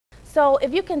So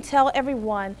if you can tell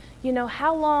everyone, you know,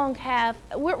 how long have,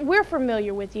 we're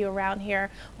familiar with you around here,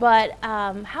 but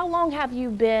how long have you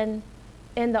been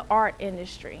in the art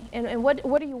industry? And what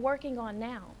are you working on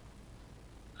now?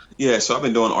 Yeah, so I've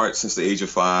been doing art since the age of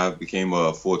 5. Became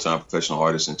a full-time professional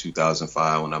artist in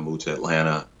 2005 when I moved to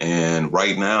Atlanta. And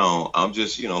right now, I'm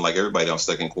just, like everybody, I'm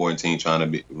stuck in quarantine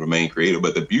trying to remain creative.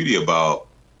 But the beauty about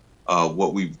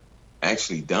what we've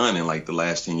actually done in like the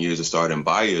last 10 years of starting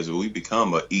buyers, we've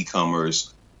become an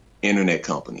e-commerce internet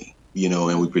company,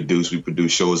 and we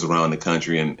produce shows around the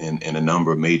country and in a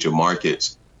number of major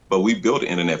markets. But we built an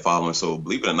internet following. So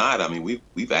believe it or not, I mean,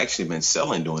 we've actually been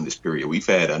selling during this period. We've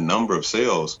had a number of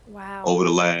sales Wow. over the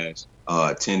last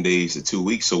 10 days to 2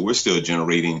 weeks. So we're still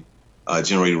generating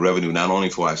revenue not only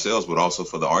for ourselves but also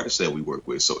for the artists that we work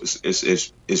with. So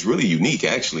it's really unique,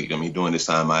 actually. I mean, during this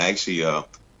time,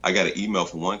 I got an email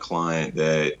from one client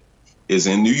that is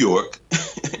in New York,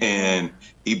 and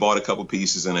he bought a couple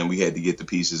pieces, and then we had to get the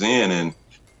pieces in. And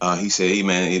he said, "Hey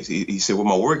man," he said, "Where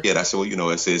my work at?" I said,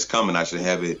 "Well, it says it's coming. I should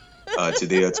have it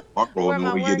today or tomorrow, Where and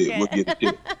my we get work it,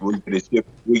 at?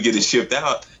 we get it shipped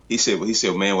out." He said,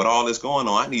 "Man, with all this going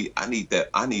on, I need that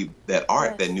art,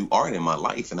 Yes, that new art in my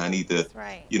life, and I need to, that's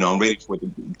right. I'm ready for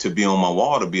it to be on my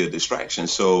wall, to be a distraction."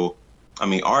 So, I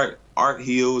mean, art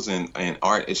heals, and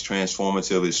art is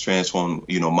transformative. It's transformed,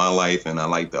 my life, and I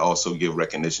like to also give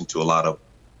recognition to a lot of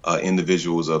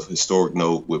individuals of historic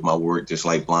note with my work, just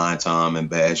like Blind Tom and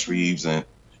Bash Hmm. Reeves,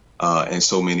 and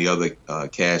so many other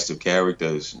cast of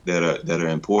characters that are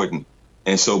important.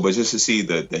 And so, but just to see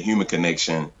the human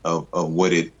connection of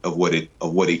what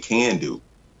it can do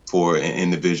for an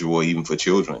individual, even for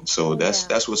children. So Oh that's yeah.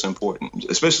 that's what's important,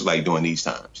 especially like during these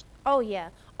times. Oh yeah.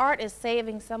 Art is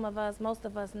saving some of us, most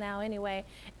of us now anyway.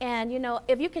 And you know,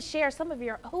 if you could share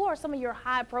who are some of your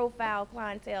high profile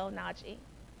clientele, Najee?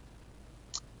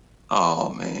 Oh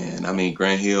man, I mean,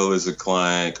 Grant Hill is a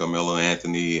client, Carmelo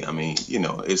Anthony. I mean,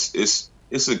 it's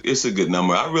a good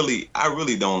number. I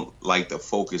really don't like to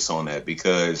focus on that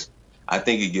because I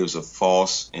think it gives a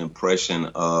false impression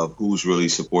of who's really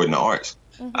supporting the arts.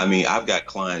 I Hmm. mean, I've got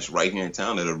clients right here in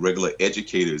town that are regular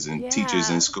educators and teachers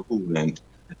in Yeah. school,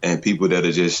 and people that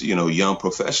are just, young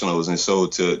professionals. And so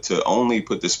to only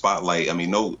put the spotlight, I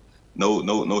mean,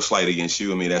 no slight against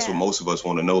you. I mean, that's what Yeah. most of us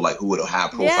want to know, like who are the high Yeah.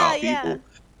 profile Yeah. people.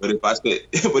 But if I said,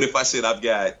 but if I said I've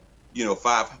got,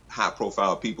 5 high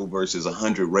profile people versus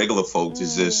 100 regular folks,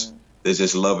 is just Mm. that's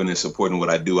just loving and supporting what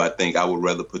I do. I think I would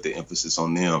rather put the emphasis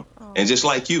on them. And Oh. just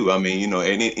like you, I mean,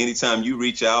 anytime you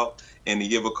reach out and you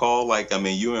give a call, like, I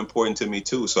mean, you're important to me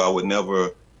too. So I would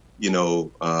never, you know,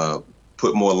 uh,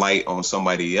 put more light on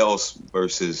somebody else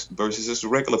versus just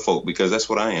regular folk, because that's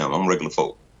what I am. I'm regular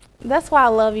folk. That's why I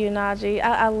love you, Najee.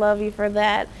 I love you for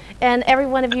that. And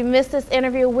everyone, if you missed this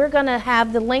interview, we're going to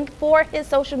have the link for his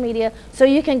social media so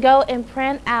you can go and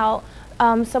print out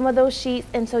some of those sheets,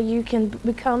 and so you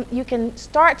can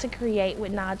start to create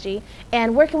with Najee.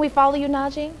 And where can we follow you,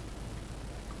 Najee?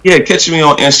 Yeah, catch me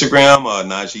on Instagram,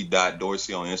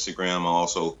 Najee.Dorsey on Instagram. I'm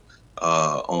also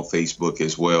on Facebook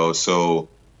as well. So,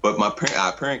 but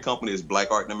our parent company is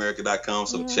blackartinamerica.com.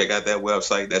 So check Mm. out that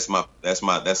website.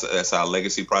 That's our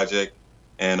legacy project.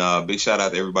 And big shout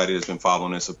out to everybody that's been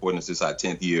following and supporting us. This is our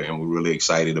 10th year, and we're really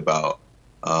excited about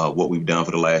what we've done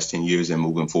for the last 10 years and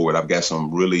moving forward. I've got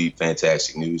some really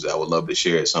fantastic news I would love to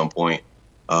share at some point.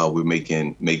 We're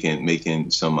making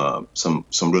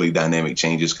some really dynamic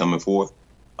changes coming forth.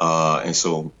 And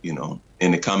so,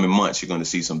 in the coming months, you're going to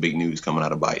see some big news coming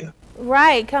out of Bahia.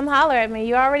 Right, come holler at me.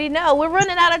 You already know. We're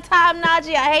running out of time,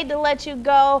 Najee. I hate to let you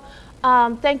go.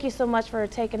 Thank you so much for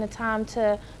taking the time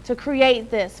to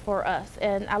create this for us.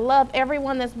 And I love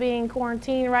everyone that's being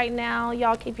quarantined right now.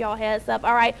 Y'all keep y'all heads up.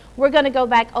 All right, we're going to go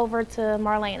back over to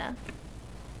Marlena.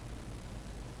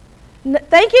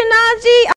 Thank you, Najee.